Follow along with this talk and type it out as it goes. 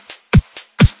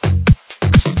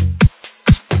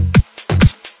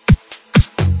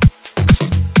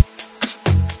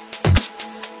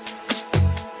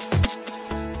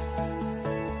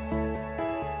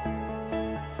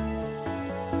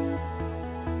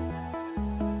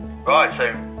Right,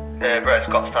 so Brett and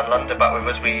Scott Stanlander back with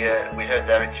us. We heard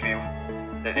their interview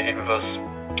that they did with us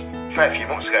a fair few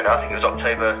months ago now. I think it was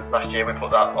October last year. We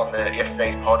put that on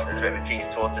yesterday's pod as a bit of a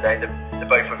tease toward today. They're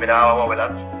both with me now. How are we,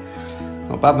 lads?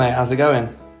 Not bad, mate. How's it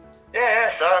going? Yeah,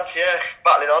 sound. Yeah,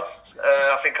 battling on.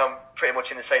 I think I'm pretty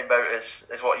much in the same boat as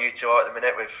what you two are at the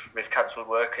minute with cancelled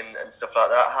work and stuff like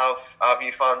that. How have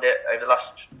you found it over the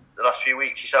last few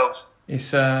weeks yourselves?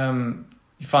 It's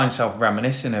you find yourself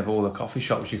reminiscing of all the coffee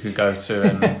shops you could go to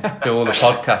and do all the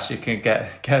podcasts you can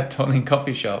get done in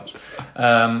coffee shops.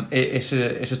 It's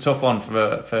a tough one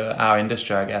for our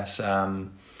industry, I guess.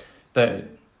 That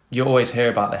you always hear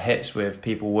about the hits with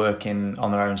people working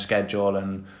on their own schedule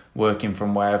and working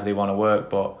from wherever they want to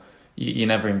work, but you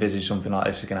never envisage something like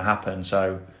this is going to happen.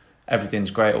 So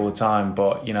everything's great all the time,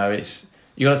 but you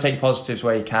got to take positives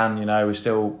where you can. We're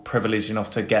still privileged enough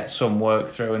to get some work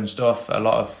through and stuff. A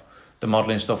lot of the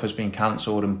modelling stuff has been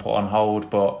cancelled and put on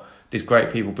hold, but there's great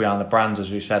people behind the brands,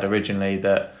 as we said originally,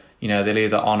 that they'll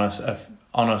either honour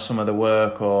some of the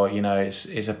work or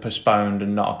it's a postponed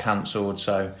and not a cancelled.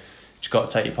 So just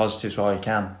got to take your positives while you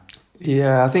can.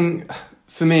 Yeah, I think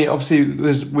for me, obviously,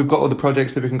 we've got other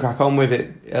projects that we can crack on with.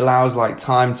 It allows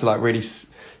time to really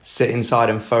sit inside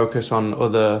and focus on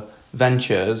other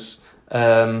ventures.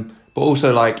 But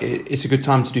also it's a good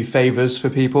time to do favours for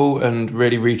people and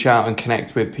really reach out and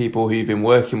connect with people who you've been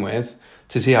working with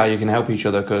to see how you can help each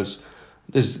other, because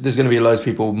there's going to be loads of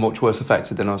people much worse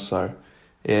affected than us. So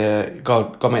yeah,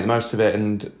 got to make the most of it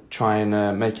and try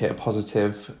and make it a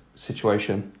positive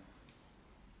situation.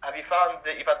 Have you found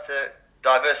that you've had to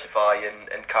diversify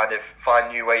and kind of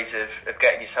find new ways of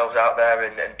getting yourselves out there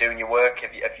and doing your work?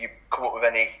 Have you come up with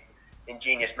any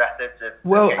ingenious methods of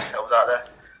getting yourselves out there?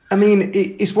 I mean,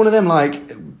 it's one of them,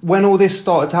 when all this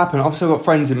started to happen, obviously I've got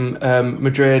friends in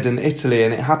Madrid and Italy,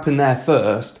 and it happened there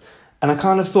first. And I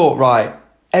kind of thought, right,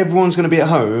 everyone's going to be at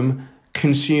home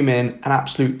consuming an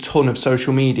absolute ton of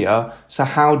social media. So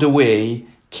how do we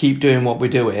keep doing what we're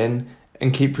doing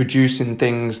and keep producing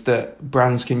things that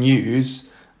brands can use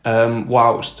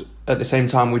whilst at the same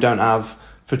time we don't have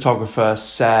photographer,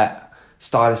 set,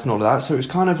 stylist and all of that. So it was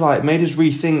kind of made us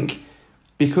rethink,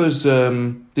 because there's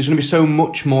going to be so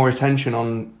much more attention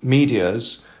on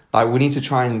medias, we need to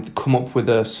try and come up with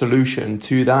a solution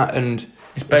to that. And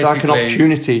it's an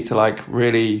opportunity to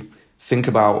really think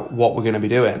about what we're going to be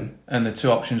doing. And the two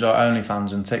options are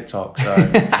OnlyFans and TikTok. So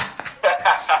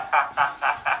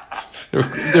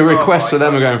the requests for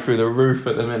them are going through the roof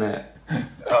at the minute.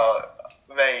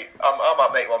 Mate, I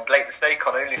might make one. Blake the Steak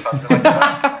on OnlyFans.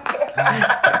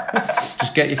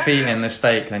 Just get your feet in the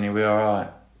steak, then you'll be all right.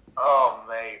 Oh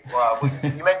mate, wow! Well,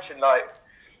 you mentioned I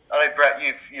know Brett,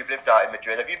 you've lived out in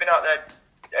Madrid. Have you been out there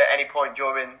at any point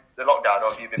during the lockdown,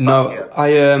 or have you been back here?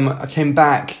 No, I came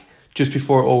back just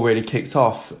before it all really kicked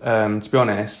off. To be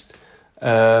honest,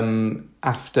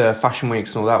 after Fashion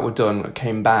Weeks and all that were done, I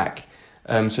came back.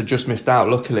 So just missed out,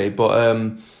 luckily. But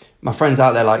my friends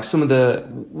out there, I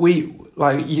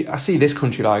see this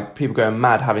country, people going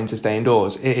mad having to stay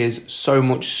indoors. It is so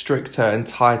much stricter and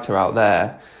tighter out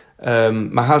there.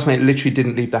 My housemate literally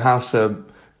didn't leave the house for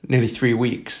nearly 3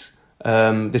 weeks.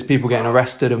 There's people getting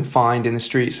arrested and fined in the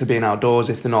streets for being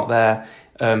outdoors if they're not there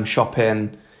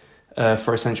shopping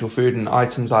for essential food and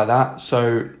items like that.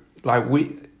 So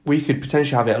we could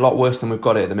potentially have it a lot worse than we've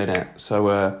got it at the minute.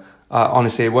 So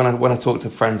honestly, when I talk to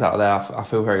friends out there, I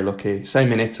feel very lucky.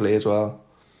 Same in Italy as well.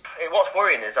 What's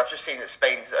worrying is I've just seen that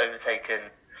Spain's overtaken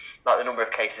the number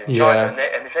of cases in China,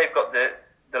 and if they've got the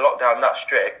lockdown that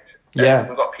strict. Yeah.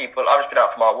 We've got people. I've just been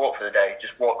out for my walk for the day.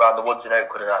 Just walked around the woods in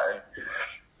Oakwood and that, and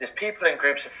there's people in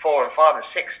groups of 4 and 5 and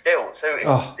 6 still. So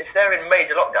if they're in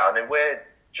major lockdown and we're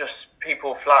just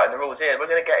people flouting the rules here, we're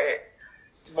going to get it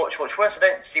much worse. I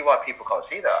don't see why people can't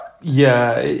see that.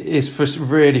 Yeah, it's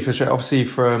really frustrating. Obviously,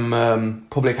 from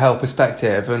public health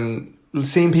perspective, and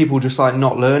seeing people just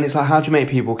not learn. It's how do you make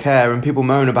people care? And people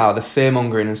moan about the fear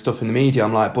mongering and stuff in the media.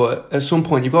 I'm but at some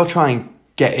point you've got to try and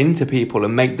get into people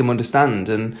and make them understand,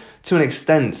 and to an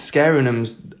extent scaring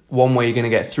them's one way you're going to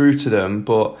get through to them,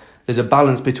 but there's a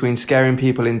balance between scaring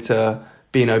people into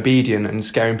being obedient and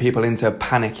scaring people into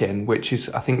panicking, which is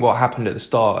I think what happened at the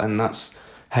start, and that's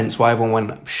hence why everyone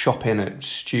went shopping at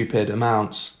stupid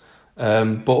amounts.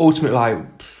 But ultimately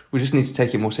we just need to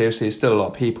take it more seriously. There's still a lot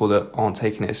of people that aren't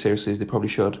taking it as seriously as they probably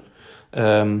should,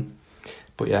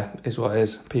 but yeah, it is what it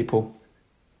is. People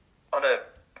on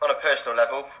a personal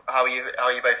level, how are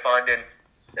you both finding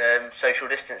social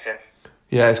distancing?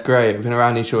 Yeah, it's great. We've been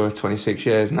around each other for 26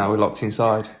 years now. We're locked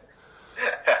inside.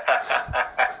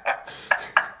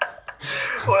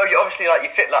 Well, you obviously you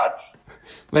fit lads.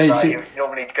 Mate, you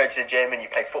normally go to the gym and you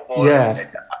play football. Yeah.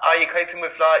 how are you coping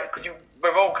with like, because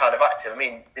we're all kind of active, I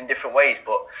mean, in different ways,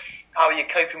 but how are you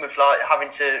coping with like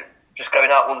having to just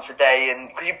going out once a day, and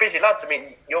because you're busy lads, I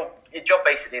mean, your job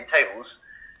basically entails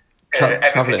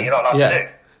everything traveling. you're not allowed to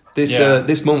do.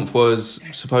 This month was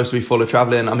supposed to be full of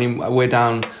travelling. I mean, we're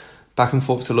down back and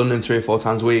forth to London 3 or 4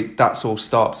 times a week. That's all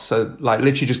stopped. So like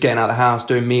literally just getting out of the house,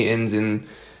 doing meetings and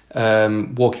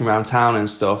walking around town and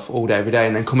stuff all day, every day,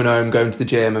 and then coming home, going to the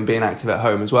gym and being active at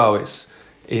home as well.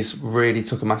 It's really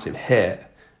took a massive hit.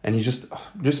 And you just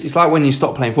it's like when you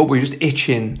stop playing football, you're just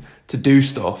itching to do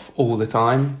stuff all the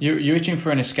time. You're itching for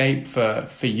an escape for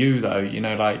you though. You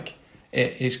know, like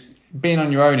it's being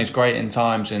on your own is great in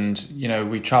times, and you know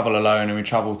we travel alone and we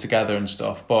travel together and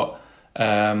stuff. But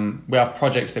we have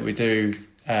projects that we do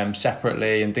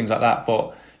separately and things like that.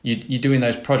 But you're doing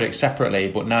those projects separately,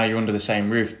 but now you're under the same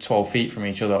roof, 12 feet from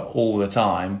each other all the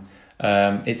time.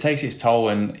 It takes its toll,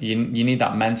 and you need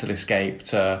that mental escape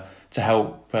to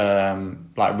help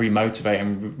like remotivate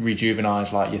and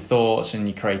rejuvenise like your thoughts and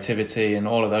your creativity and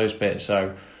all of those bits.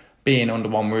 So being under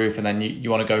one roof, and then you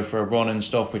want to go for a run and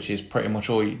stuff, which is pretty much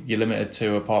all you're limited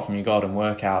to apart from your garden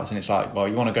workouts, and it's like, well,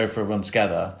 you want to go for a run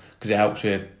together because it helps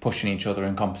with pushing each other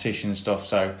in competition and stuff.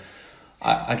 So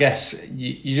I guess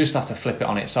you just have to flip it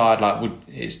on its side. Like,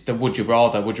 would you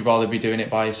rather be doing it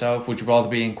by yourself? Would you rather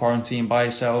be in quarantine by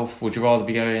yourself? Would you rather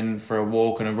be going for a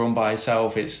walk and a run by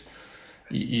yourself?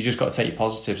 You just got to take your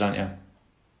positives, haven't you?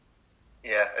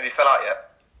 Yeah. Have you fell out yet?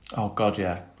 Oh God,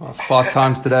 yeah. Well, 5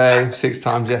 times today, 6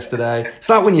 times yesterday. It's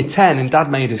like when you're 10 and Dad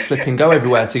made us flipping go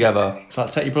everywhere together. It's like,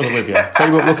 take your brother with you.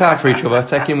 Look out for each other.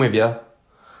 Take him with you.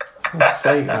 God's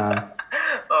sake, man.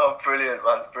 Oh, brilliant,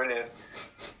 man, brilliant.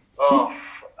 Oh,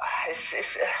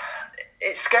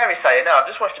 it's scary saying now. I've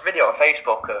just watched a video on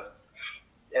Facebook of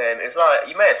it was like,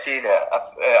 you may have seen it.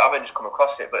 I haven't just come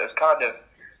across it, but it was kind of,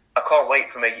 I can't wait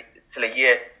till a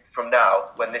year from now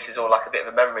when this is all like a bit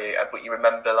of a memory. But you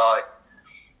remember like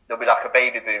there'll be like a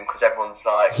baby boom because everyone's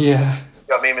like, yeah, you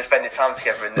know what I mean, we're spending time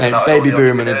together. And mate, like, baby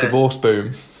boom and a divorce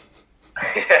boom.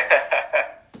 Yeah.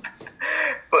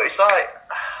 But it's like,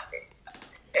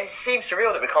 it seems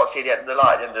surreal that we can't see the end of the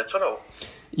light at the end of the tunnel.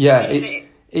 Yeah,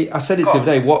 I said it the other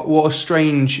day, what a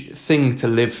strange thing to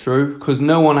live through, because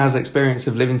no one has experience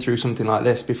of living through something like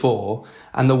this before,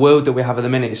 and the world that we have at the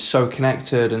minute is so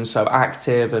connected and so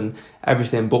active and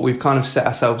everything, but we've kind of set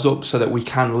ourselves up so that we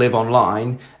can live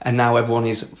online, and now everyone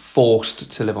is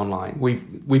forced to live online.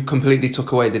 We've completely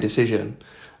took away the decision,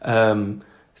 so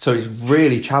it's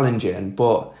really challenging,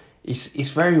 but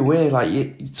it's very weird. Like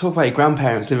you talk about your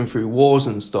grandparents living through wars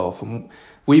and stuff, and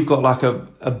we've got like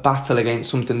a battle against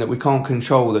something that we can't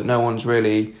control, that no one's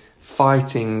really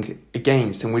fighting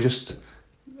against, and we're just,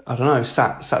 I don't know,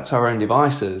 sat to our own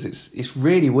devices. It's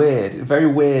really weird, very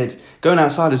weird. Going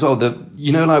outside as well,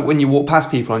 like when you walk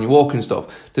past people on your walk and stuff,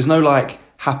 there's no like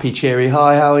happy, cheery,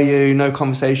 hi, how are you? No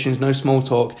conversations, no small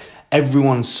talk.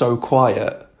 Everyone's so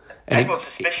quiet. Everyone's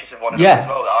suspicious of one another as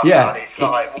well. It's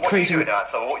like, well, what are you doing now?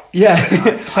 So what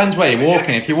Depends where you're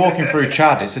walking. If you're walking through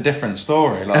Chad, it's a different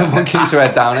story. Like. Everyone keeps their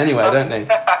head down anyway, don't they? It's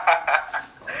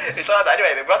like that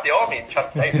anyway. We had the army in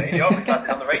Chad today, mate. The army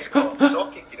landed on the race course. It's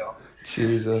all kicking off.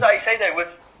 Jesus. It's like you say though,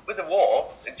 with the war,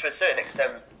 to a certain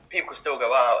extent, people can still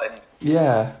go out and you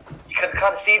can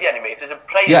kind of see the enemy. If there's a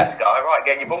plane in the sky, right,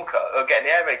 get in your bunker or get in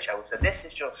the air raid shelter. This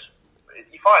is just,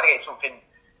 you're fighting against something.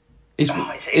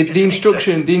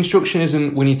 The instruction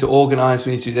isn't we need to organise,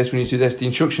 we need to do this, we need to do this. The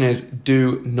instruction is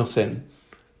do nothing.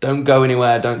 Don't go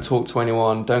anywhere, don't talk to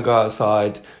anyone, don't go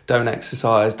outside, don't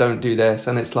exercise, don't do this.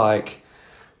 And it's like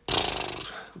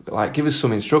give us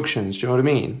some instructions, do you know what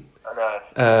I mean? I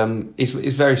know.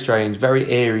 It's very strange,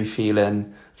 very eerie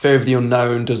feeling. Fear of the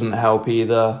unknown doesn't help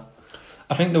either.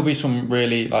 I think there'll be some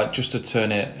really, like, just to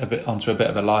turn it a bit onto a bit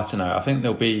of a lighter note, I think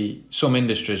there'll be some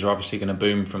industries are obviously going to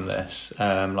boom from this,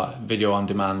 like video on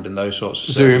demand and those sorts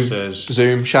of services.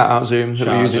 Zoom, shout out Zoom that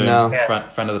we're using now. Yeah.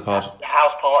 Friend of the pod.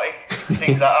 House party,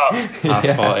 things like that.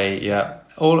 House party, yeah.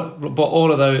 All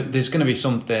of those, there's going to be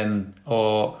something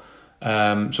or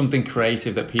something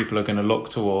creative that people are going to look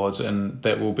towards, and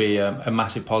that will be a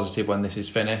massive positive when this is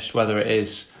finished. Whether it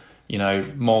is,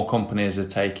 more companies are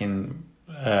taking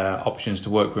options to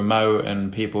work remote,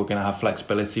 and people are going to have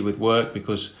flexibility with work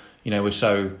because we're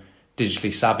so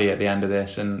digitally savvy at the end of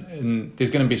this, and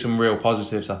there's going to be some real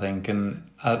positives, I think. And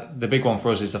the big one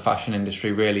for us is the fashion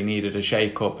industry really needed a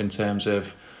shake up in terms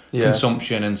of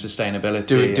consumption and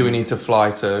sustainability. Do we need to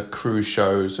fly to cruise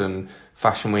shows and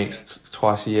fashion weeks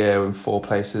twice a year in 4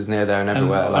 places near there and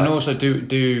everywhere? And also do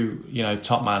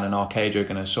Topman and Arcadia are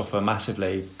going to suffer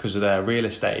massively because of their real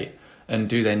estate, and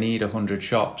do they need 100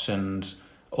 shops and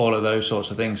all of those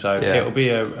sorts of things? So it'll be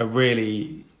a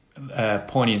really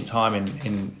poignant time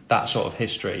in that sort of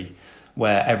history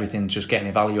where everything's just getting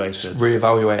evaluated. Just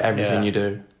reevaluate everything you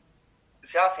do.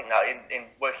 See, I think that in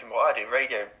working what I do, in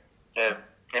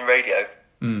radio,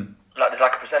 like there's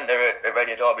like a presenter at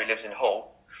Radio Derby who lives in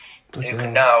Hull, who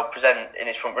can now present in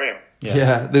his front room.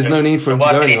 Yeah, there's no need for him to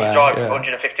go anywhere. To drive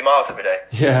 150 miles every day.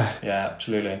 Yeah,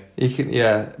 absolutely. You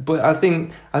can, but I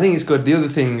think it's good. The other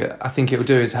thing I think it will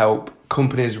do is help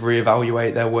companies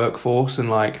reevaluate their workforce and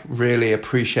like really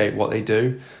appreciate what they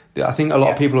do. I think a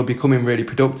lot of people are becoming really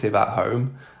productive at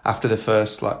home after the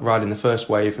first, like riding the first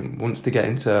wave, and once they get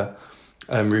into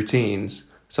routines.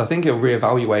 So I think it'll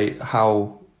reevaluate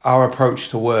how our approach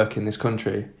to work in this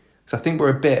country. So I think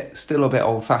we're still a bit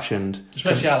old-fashioned,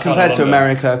 especially compared to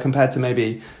America, compared to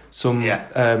maybe some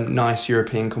nice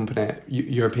European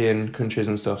countries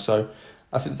and stuff. So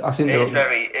I think it is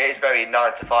very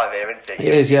 9 to 5 here, isn't it?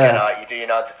 It is, you get out, you do your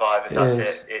 9 to 5, and that's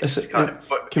it. It's kind of,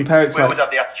 but compare it to we always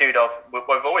have the attitude of we've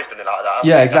always done it like that.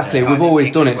 Yeah, exactly. We've always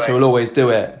done it, so we'll always do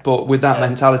it. But with that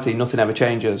mentality, nothing ever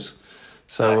changes.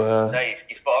 So no,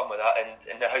 you're spot on with that,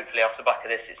 and hopefully off the back of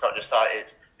this, it's not just like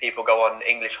it's people go on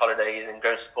English holidays and go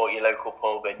and support your local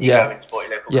pub, and you go and support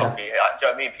your local coffee. Do you know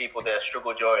what I mean? People that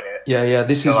struggle during it. Yeah.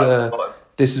 This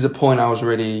is a point I was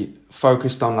really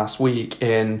focused on last week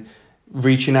in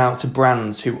reaching out to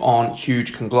brands who aren't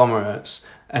huge conglomerates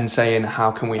and saying,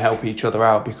 how can we help each other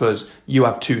out? Because you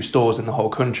have 2 stores in the whole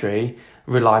country,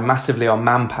 rely massively on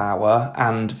manpower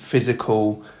and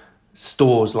physical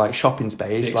stores like shopping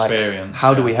space. Like,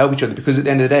 how do we help each other? Because at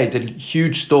the end of the day, the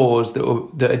huge stores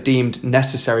that are deemed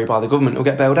necessary by the government will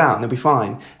get bailed out and they'll be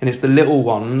fine. And it's the little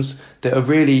ones that are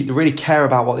really care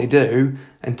about what they do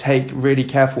and take really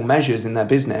careful measures in their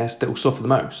business that will suffer the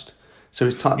most. So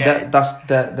it's time.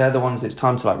 They're the ones that it's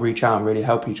time to like reach out and really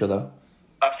help each other.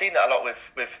 I've seen that a lot with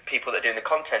people that are doing the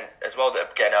content as well that are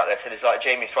getting out there. So there's like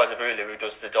Jamie Thrizavarula who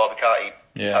does the Derby County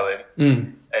poem,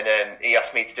 and he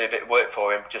asked me to do a bit of work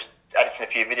for him, just editing a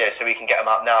few videos so we can get them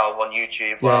out now on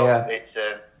YouTube it's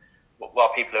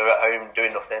while people are at home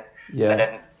doing nothing. And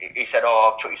then he said, "Oh,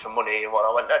 I'll chuck you some money." And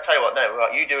I went, "No, tell you what, no,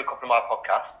 right, you do a couple of my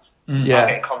podcasts. I'm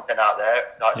getting content out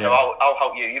there. Like, so I'll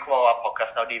help you. You come on my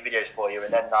podcast, I'll do videos for you."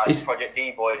 And then like Project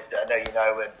D boys that I know you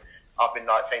know, and I've been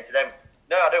like saying to them,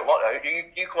 "No, I don't want to.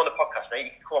 You come on the podcast, mate.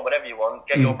 You can come on whenever you want.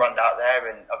 Get your brand out there."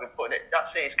 And I've been putting it.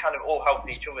 That's it. It's kind of all helping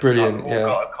each other. Brilliant. We've all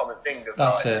got a common thing of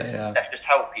let's just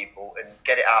help people and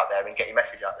get it out there and get your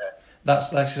message out there.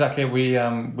 That's exactly it. We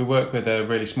work with a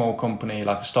really small company,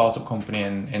 like a startup company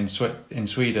in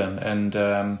Sweden, and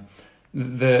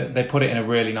they put it in a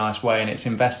really nice way, and it's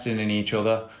investing in each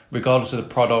other, regardless of the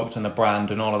product and the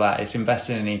brand and all of that. It's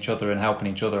investing in each other and helping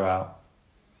each other out.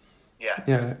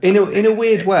 Yeah. In a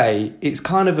weird way, it's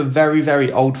kind of a very,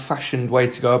 very old-fashioned way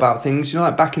to go about things. You know,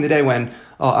 like back in the day when,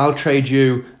 I'll trade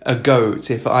you a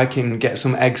goat if I can get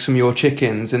some eggs from your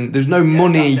chickens, and there's no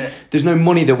money. There's no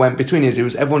money that went between us. It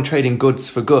was everyone trading goods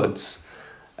for goods.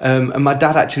 And my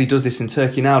dad actually does this in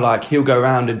Turkey now. Like, he'll go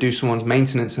around and do someone's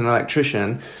maintenance and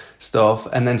electrician stuff,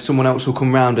 and then someone else will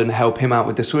come round and help him out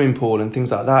with the swimming pool and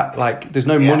things like that. Like, there's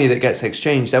no money that gets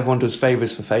exchanged. Everyone does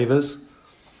favours for favours.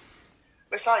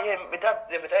 It's like, my dad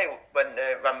the other day when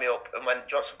ran me up and went,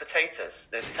 "Do you want some potatoes?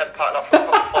 There's 10 pack left from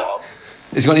the farm."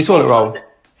 Has he got any toilet roll?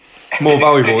 More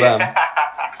valuable then.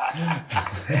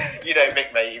 You know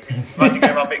Mick, mate. Imagine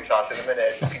going around Mick's house in a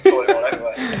minute, fucking toilet roll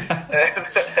everywhere.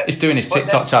 He's doing his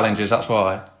TikTok challenges, that's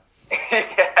why.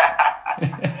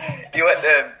 You went,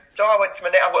 so I went to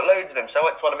I've got loads of them, so I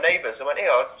went to one of my neighbours. I went, "Here,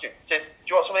 do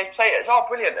you want some of these potatoes?" "Oh,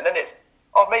 brilliant." And then it's,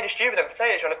 "I've made a stew with them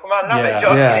potatoes, you want to come around and have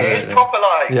it?" It's proper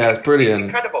like, it's brilliant.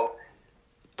 It's incredible.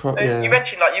 You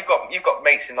mentioned like you've got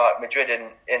mates in like Madrid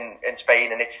and in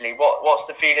Spain and Italy. What's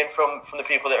the feeling from the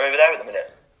people that are over there at the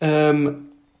minute?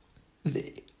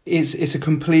 It's a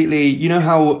completely, you know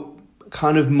how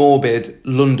kind of morbid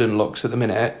London looks at the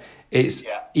minute. It's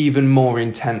even more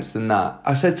intense than that.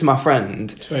 I said to my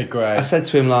friend, it's very grey. I said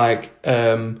to him like,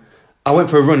 I went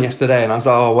for a run yesterday and I was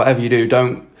like, "Oh, whatever you do,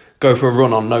 don't go for a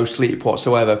run on no sleep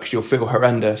whatsoever because you'll feel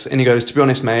horrendous." And he goes, "To be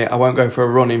honest, mate, I won't go for a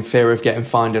run in fear of getting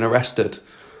fined and arrested."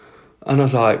 And I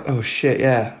was like, "Oh shit,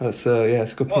 yeah, that's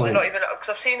it's a good point." Well, they're not even, because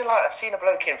I've seen a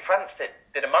bloke in France that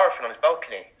did a marathon on his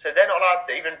balcony, so they're not allowed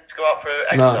even to go out for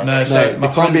exercise. No, they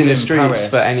can't be in the streets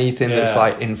for anything that's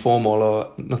like informal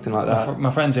or nothing like that. My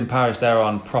friends in Paris, they're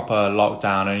on proper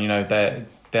lockdown, and you know they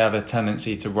have a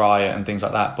tendency to riot and things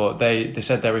like that. But they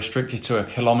said they're restricted to 1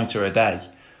 kilometre a day.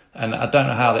 And I don't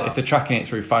know how if they're tracking it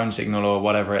through phone signal or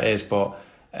whatever it is, but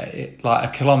like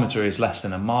 1 kilometre is less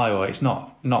than a mile. It's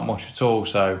not much at all.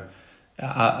 So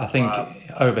I think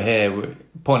over here,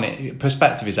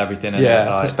 perspective is everything.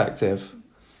 Yeah, perspective.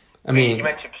 I mean, you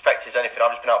mentioned perspectives. Anything?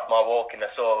 I've just been out for my walk, and I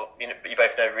saw you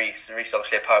both know Reese. Reese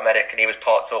obviously a paramedic, and he was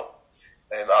parked up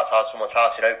outside someone's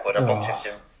house in Oakwood. I bumped into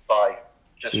him by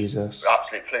just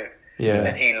absolute fluke. Yeah.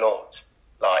 And he looked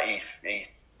like he's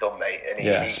done, mate. And he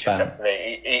just said to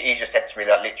me, he just said to me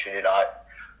like literally like,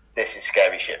 this is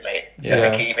scary shit, mate. Yeah.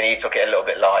 I think he took it a little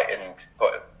bit light,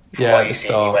 but from what he's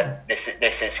seen, he went,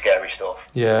 this is scary stuff.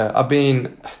 Yeah,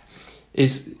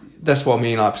 that's what I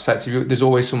mean, like perspective. There's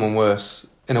always someone worse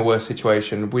in a worse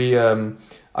situation.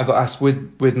 I got asked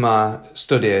with my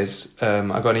studies.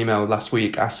 I got an email last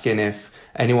week asking if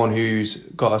anyone who's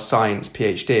got a science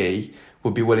PhD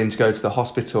would be willing to go to the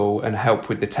hospital and help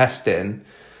with the testing.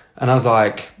 And I was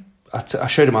like, I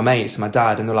showed it my mates and my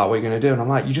dad, and they're like, what are you going to do? And I'm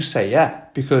like, you just say yeah,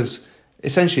 because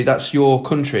essentially that's your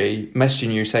country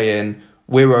messaging you saying,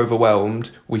 we're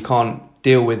overwhelmed, we can't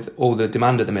deal with all the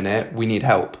demand at the minute, we need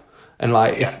help. And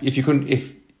like, if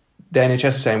the NHS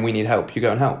is saying we need help, you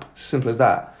go and help. Simple as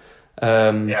that.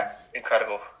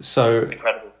 Incredible. So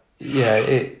incredible. Yeah,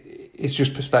 it's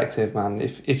just perspective, man.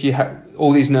 If you have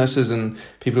all these nurses and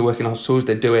people who work in hospitals,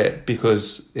 they do it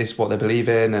because it's what they believe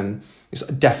in, and it's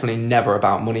definitely never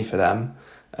about money for them.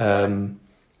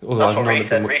 That's what Reece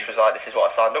said. Reece was like, this is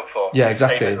what I signed up for. Yeah,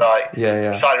 exactly. Same as like,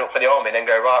 you sign up for the army and then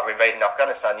go, right, we're invading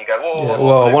Afghanistan. You go, whoa.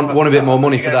 Well, I want a bit more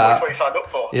money for that. That's what you signed up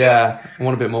for. Yeah, I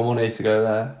want a bit more money to go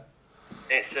there.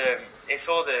 It's the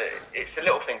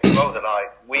little things as well that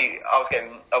like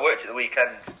I worked at the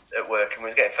weekend at work and we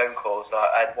was getting phone calls. Like,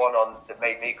 I had one on that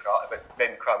made me cry my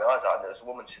eyes out. And there was a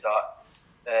woman. She's like,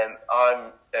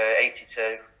 I'm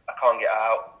 82. I can't get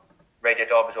out. Radio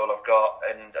Derby's all I've got,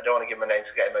 and I don't want to give my name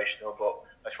to get emotional, but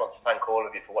I just want to thank all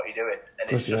of you for what you're doing.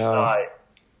 And it's just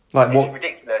it's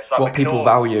ridiculous. Like, what people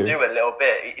value. Do a little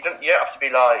bit. You don't have to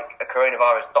be like a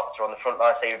coronavirus doctor on the front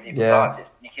line saving people's lives.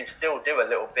 You can still do a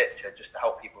little bit to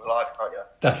help people's lives, can't you?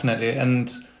 Definitely.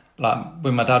 And like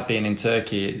with my dad being in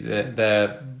Turkey,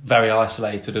 they're very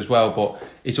isolated as well, but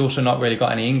he's also not really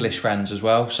got any English friends as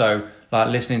well. So like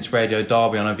listening to Radio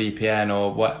Derby on a VPN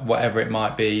or whatever it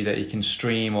might be that you can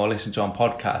stream or listen to on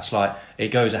podcasts, like it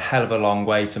goes a hell of a long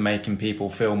way to making people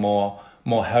feel more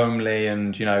homely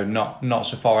and, you know, not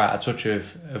so far out of touch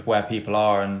of where people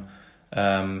are. And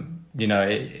you know,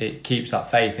 it keeps that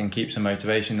faith and keeps the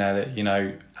motivation there that, you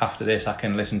know, after this I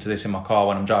can listen to this in my car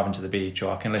when I'm driving to the beach,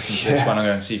 or I can listen to this when I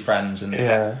go and see friends. And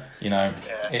you know,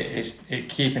 it's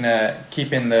keeping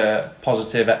the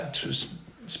positive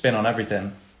spin on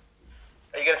everything.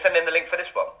 Are you going to send in the link for this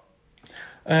one?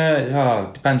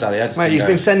 Depends how the editing Mate, he's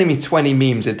been sending me 20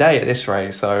 memes a day at this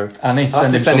rate, so I need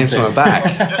to send him something back.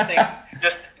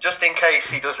 just in case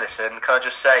he does listen, can I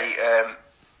just say,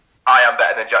 I am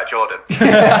better than Jack Jordan.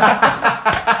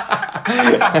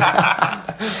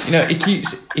 You know, he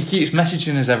keeps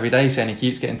messaging us every day saying he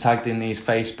keeps getting tagged in these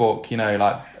Facebook, you know,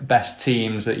 like best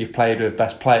teams that you've played with,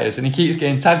 best players, and he keeps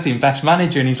getting tagged in best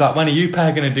manager, and he's like, when are you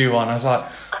pair going to do one? I was like,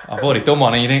 I've already done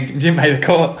one and you didn't make the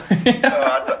cut.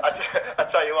 I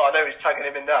tell you what, I know he's tagging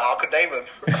him in now. I could name him.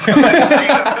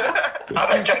 I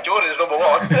bet Jack Jordan is number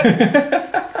one.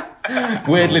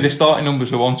 Weirdly, the starting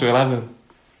numbers were 1 to 11.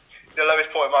 The lowest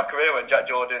point in my career when Jack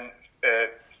Jordan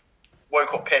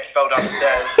woke up pissed, fell down the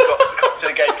stairs, got to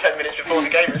the game 10 minutes before the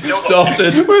game and still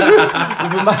started with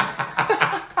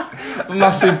a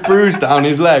massive bruise down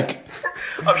his leg.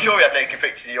 I'm sure he had naked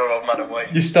pictures of your old man away.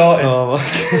 You started. Oh,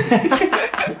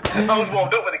 I was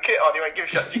warmed up with a kit on. You went, give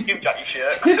Jack your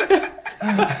shirt.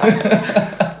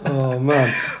 Oh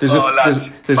man, there's an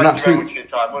absolute. Thank you very much for your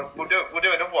time. We'll do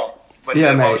another one. When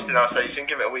mate. In our station,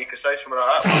 give it a week or so, something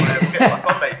like that. We'll get back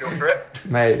on, mate. Go for it.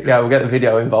 Mate, yeah, we'll get the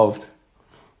video involved.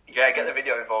 Yeah, get the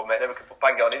video involved, mate. Then we can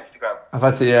bang it on Instagram. I've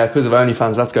had to, because of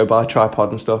OnlyFans, I've had to go buy a tripod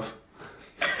and stuff.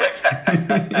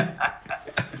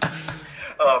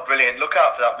 Oh, brilliant. Look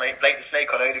out for that, mate. Blake the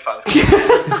Snake on OnlyFans.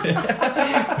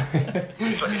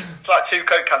 It's like 2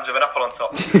 Coke cans with an apple on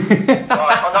top.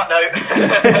 Right, on that note.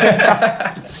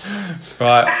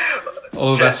 Right.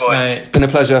 All the best, mate. It's been a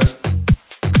pleasure.